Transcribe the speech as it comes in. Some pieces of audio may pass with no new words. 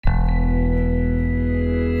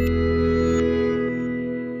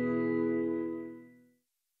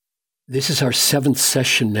This is our seventh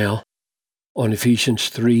session now on Ephesians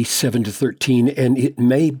 3, 7-13, and it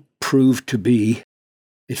may prove to be,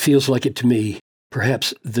 it feels like it to me,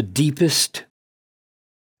 perhaps the deepest,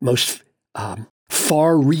 most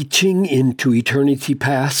far-reaching into eternity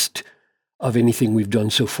past of anything we've done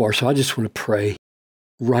so far. So I just want to pray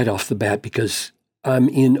right off the bat because I'm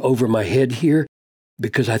in over my head here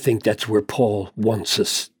because I think that's where Paul wants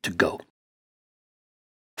us to go.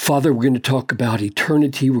 Father, we're going to talk about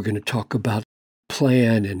eternity. We're going to talk about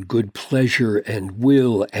plan and good pleasure and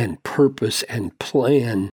will and purpose and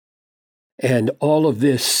plan. And all of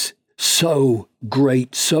this so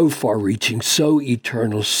great, so far-reaching, so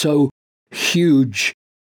eternal, so huge,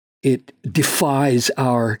 it defies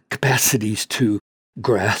our capacities to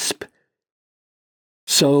grasp.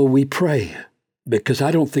 So we pray, because I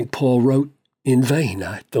don't think Paul wrote in vain.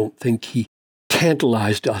 I don't think he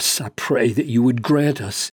tantalized us. I pray that you would grant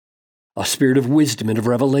us a spirit of wisdom and of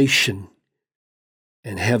revelation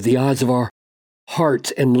and have the eyes of our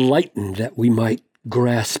hearts enlightened that we might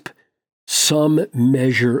grasp some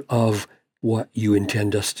measure of what you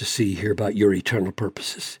intend us to see here about your eternal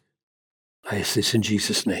purposes. I ask this in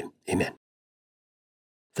Jesus' name. Amen.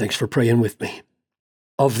 Thanks for praying with me.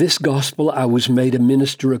 Of this gospel I was made a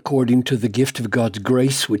minister according to the gift of God's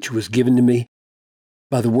grace, which was given to me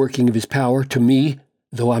by the working of his power. To me,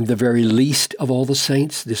 though I'm the very least of all the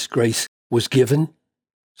saints, this grace was given.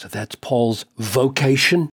 So that's Paul's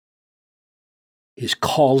vocation, his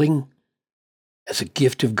calling as a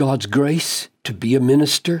gift of God's grace to be a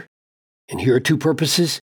minister. And here are two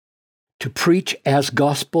purposes: to preach as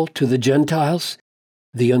gospel to the Gentiles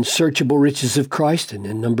the unsearchable riches of Christ, and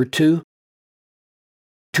then number two,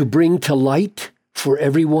 to bring to light for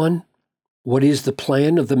everyone what is the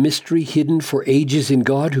plan of the mystery hidden for ages in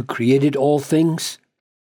God who created all things.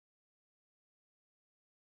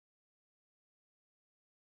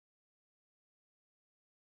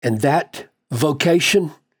 And that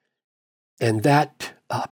vocation and that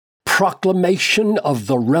proclamation of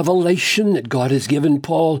the revelation that God has given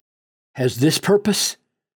Paul has this purpose: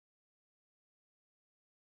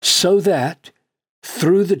 so that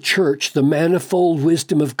through the church the manifold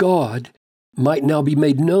wisdom of God might now be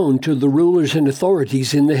made known to the rulers and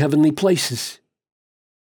authorities in the heavenly places.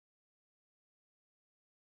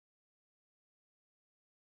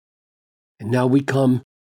 And now we come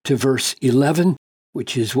to verse 11,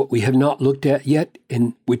 which is what we have not looked at yet,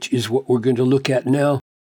 and which is what we're going to look at now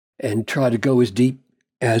and try to go as deep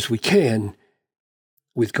as we can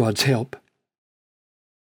with God's help.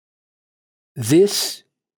 This,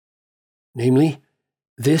 namely,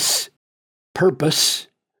 this purpose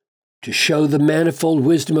to show the manifold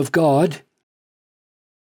wisdom of God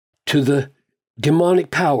to the demonic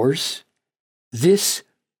powers, this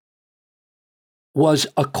was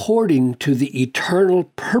according to the eternal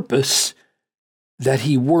purpose that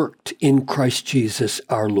he worked in Christ Jesus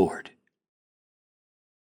our Lord.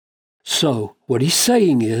 So, what he's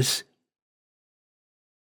saying is,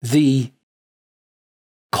 the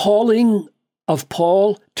calling of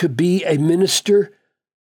Paul to be a minister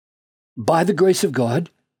by the grace of God,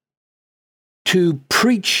 to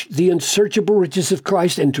preach the unsearchable riches of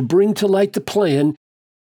Christ and to bring to light the plan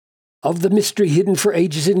of the mystery hidden for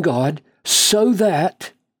ages in God, so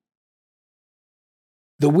that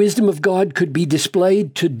the wisdom of God could be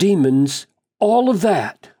displayed to demons, all of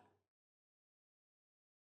that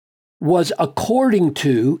was according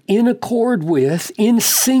to, in accord with, in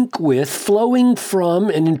sync with, flowing from,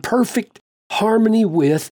 and in perfect harmony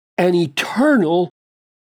with an eternal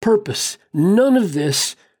purpose. None of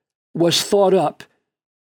this was thought up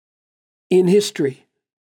in history.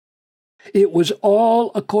 It was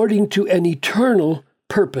all according to an eternal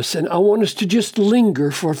purpose. And I want us to just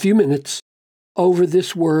linger for a few minutes over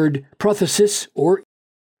this word prothesis, or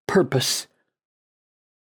purpose.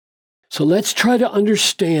 So let's try to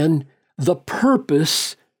understand the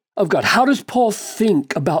purpose of God. How does Paul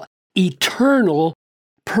think about eternal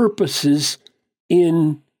purposes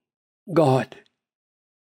in God?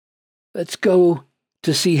 Let's go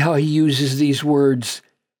to see how he uses these words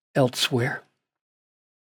elsewhere.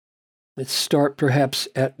 Let's start perhaps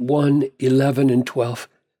at 1, 11, and 12.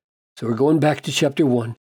 So we're going back to chapter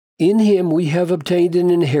 1. In him we have obtained an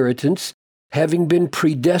inheritance, having been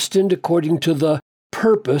predestined according to the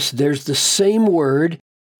purpose. There's the same word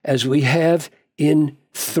as we have in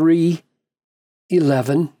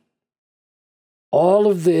 3:11. All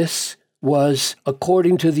of this was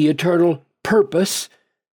according to the eternal purpose.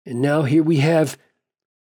 And now here we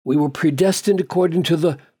were predestined according to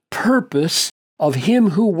the purpose of him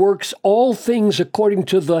who works all things according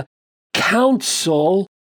to the counsel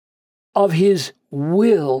of his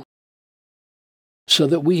will. so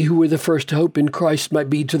that we who were the first to hope in Christ might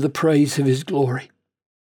be to the praise of his glory.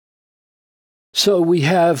 So we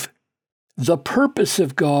have the purpose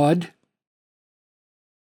of God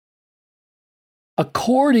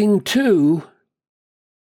according to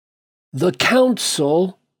the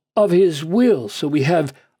counsel of his will. So we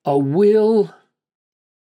have a will,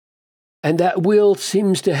 and that will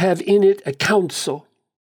seems to have in it a counsel.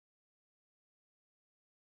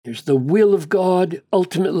 There's the will of God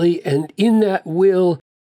ultimately, and in that will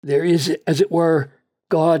there is, as it were,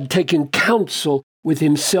 God taking counsel with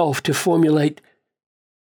himself to formulate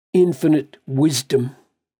infinite wisdom.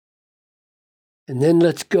 And then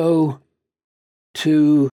let's go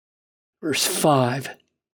to verse 5.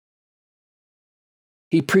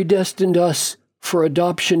 He predestined us for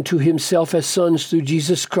adoption to himself as sons through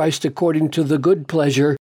Jesus Christ according to the good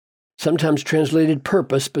pleasure, sometimes translated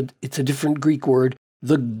purpose, but it's a different Greek word,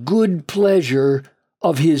 the good pleasure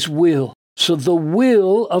of his will. So the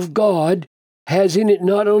will of God has in it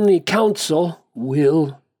not only counsel,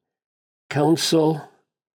 will, counsel,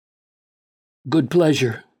 good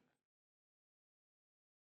pleasure.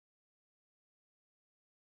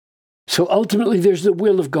 So ultimately there's the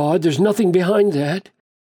will of God. There's nothing behind that.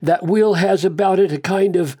 That will has about it a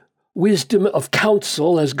kind of wisdom of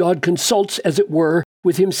counsel as God consults, as it were,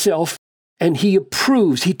 with himself, and he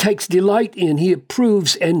approves, he takes delight in, he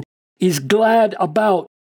approves and is glad about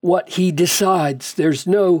what he decides. There's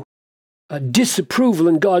no disapproval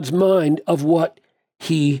in God's mind of what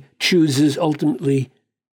he chooses ultimately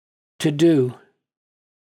to do.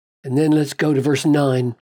 And then let's go to verse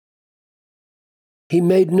 9. He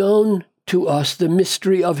made known to us the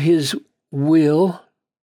mystery of his will,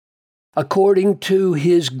 according to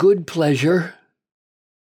his good pleasure.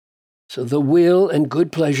 So the will and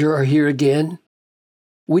good pleasure are here again,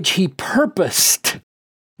 which he purposed.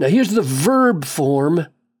 Now here's the verb form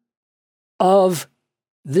of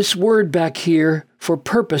this word back here for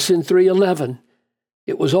purpose in 3:11.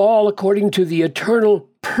 It was all according to the eternal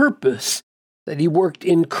purpose that he worked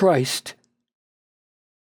in Christ.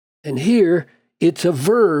 And here it's a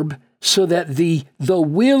verb, so that the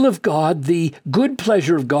will of God, the good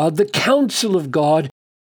pleasure of God, the counsel of God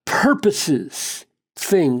purposes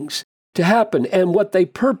things to happen. And what they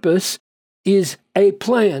purpose is a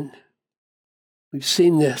plan. We've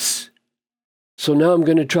seen this. So now I'm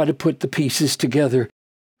going to try to put the pieces together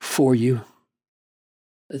for you.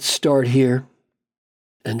 Let's start here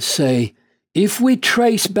and say, if we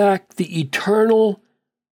trace back the eternal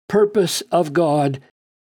purpose of God,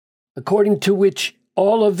 according to which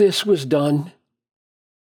all of this was done,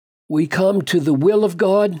 we come to the will of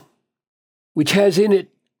God, which has in it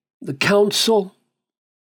the counsel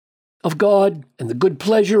of God and the good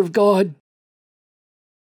pleasure of God.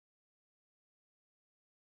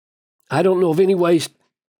 I don't know of any ways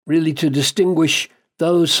really to distinguish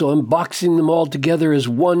those, so I'm boxing them all together as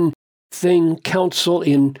one thing, counsel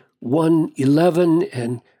in 1:11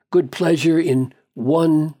 and good pleasure in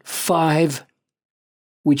 1:5,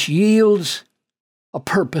 which yields a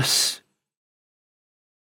purpose.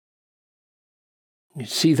 You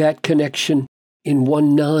see that connection in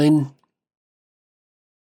 1:9.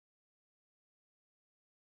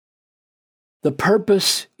 The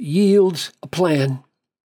purpose yields a plan,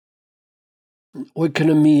 an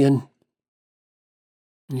oikonomia.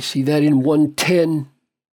 You see that in 1:10.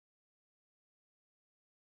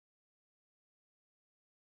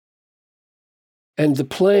 And the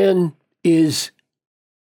plan is,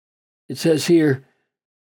 it says here,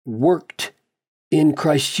 worked in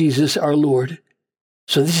Christ Jesus our Lord.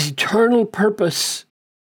 So this eternal purpose,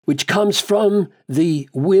 which comes from the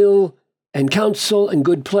will and counsel and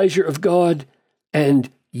good pleasure of God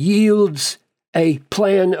and yields a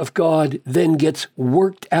plan of God, then gets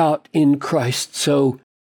worked out in Christ. So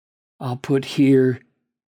I'll put here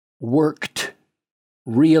worked,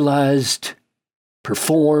 realized,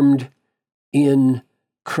 performed in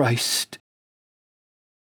Christ.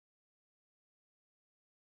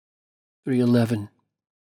 3:11.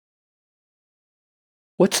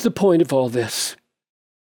 What's the point of all this?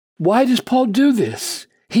 Why does Paul do this?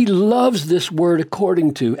 He loves this word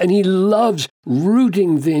according to, and he loves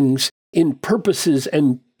rooting things in purposes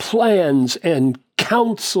and plans and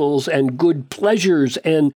counsels and good pleasures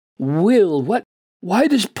and will. Why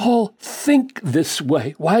does Paul think this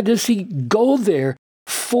way? Why does he go there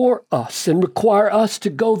for us and require us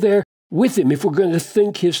to go there with him if we're going to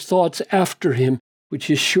think his thoughts after him, which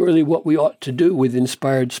is surely what we ought to do with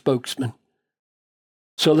inspired spokesmen?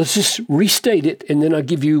 So let's just restate it, and then I'll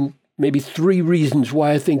give you maybe 3 reasons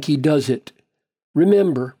why I think he does it.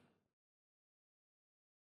 Remember,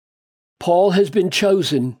 Paul has been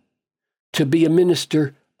chosen to be a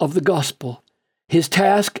minister of the gospel. His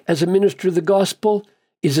task as a minister of the gospel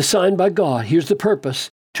is assigned by God. Here's the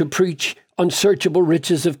purpose: to preach unsearchable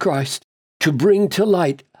riches of Christ, to bring to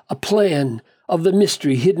light a plan of the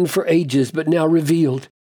mystery hidden for ages but now revealed.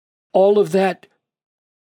 All of that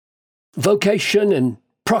vocation and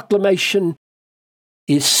proclamation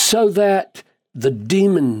is so that the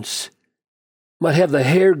demons might have the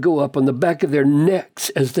hair go up on the back of their necks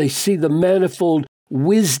as they see the manifold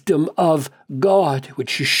wisdom of God,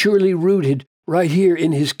 which is surely rooted right here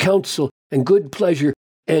in His counsel and good pleasure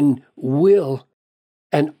and will.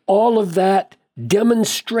 And all of that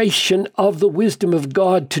demonstration of the wisdom of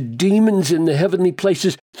God to demons in the heavenly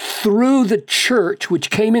places through the church, which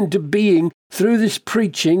came into being through this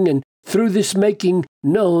preaching and through this making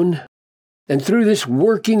known and through this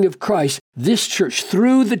working of Christ, this church,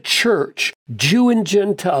 through the church, Jew and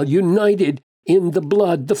Gentile, united in the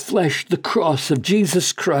blood, the flesh, the cross of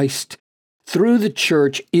Jesus Christ, through the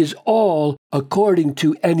church is all according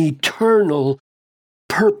to an eternal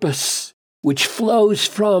purpose, which flows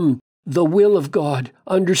from the will of God,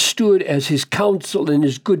 understood as His counsel and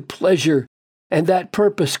His good pleasure, and that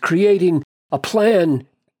purpose creating a plan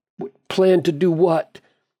to do what?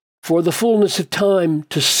 For the fullness of time,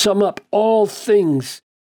 to sum up all things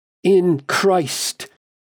in Christ.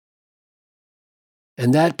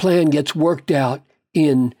 And that plan gets worked out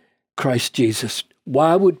in Christ Jesus.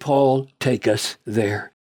 Why would Paul take us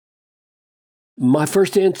there? My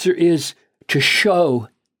first answer is to show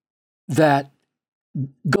that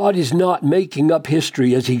God is not making up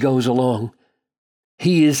history as He goes along.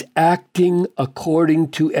 He is acting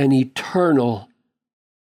according to an eternal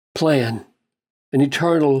plan, an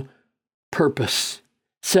eternal purpose.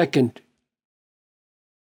 Second,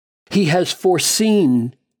 He has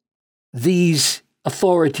foreseen these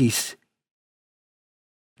authorities,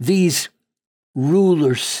 these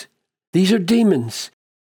rulers. These are demons.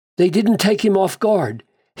 They didn't take Him off guard.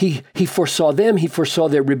 He foresaw them. He foresaw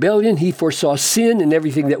their rebellion. He foresaw sin and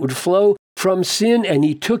everything that would flow from sin, and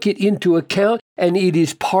He took it into account, and it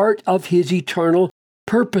is part of His eternal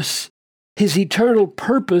purpose. His eternal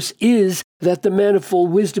purpose is that the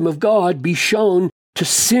manifold wisdom of God be shown to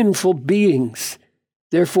sinful beings.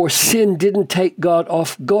 Therefore, sin didn't take God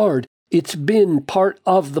off guard. It's been part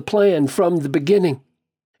of the plan from the beginning.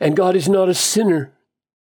 And God is not a sinner.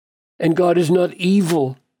 And God is not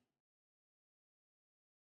evil.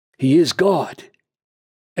 He is God.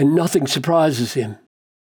 And nothing surprises Him.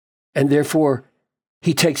 And therefore,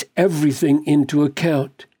 He takes everything into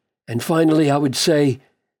account. And finally, I would say,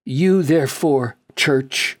 you therefore,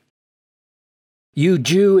 church, you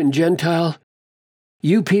Jew and Gentile,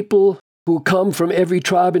 you people who come from every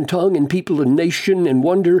tribe and tongue and people and nation and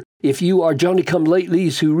wonder if you are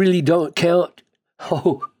Johnny-come-latelys who really don't count.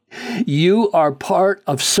 Oh, you are part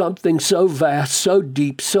of something so vast, so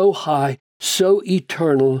deep, so high, so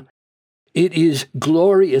eternal. It is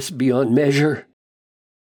glorious beyond measure,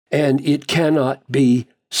 and it cannot be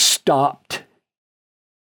stopped.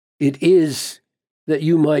 It is that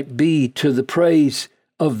you might be to the praise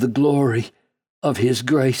of the glory of His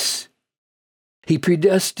grace. He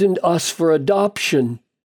predestined us for adoption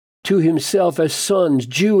to Himself as sons,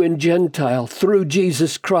 Jew and Gentile, through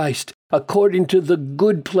Jesus Christ, according to the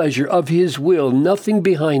good pleasure of His will, nothing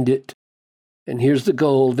behind it. And here's the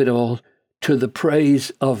goal of it all, to the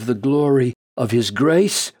praise of the glory of His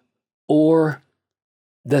grace, or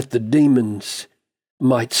that the demons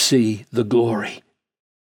might see the glory,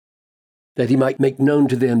 that He might make known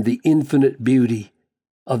to them the infinite beauty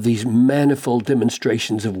of these manifold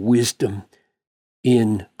demonstrations of wisdom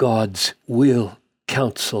in God's will,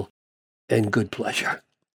 counsel, and good pleasure.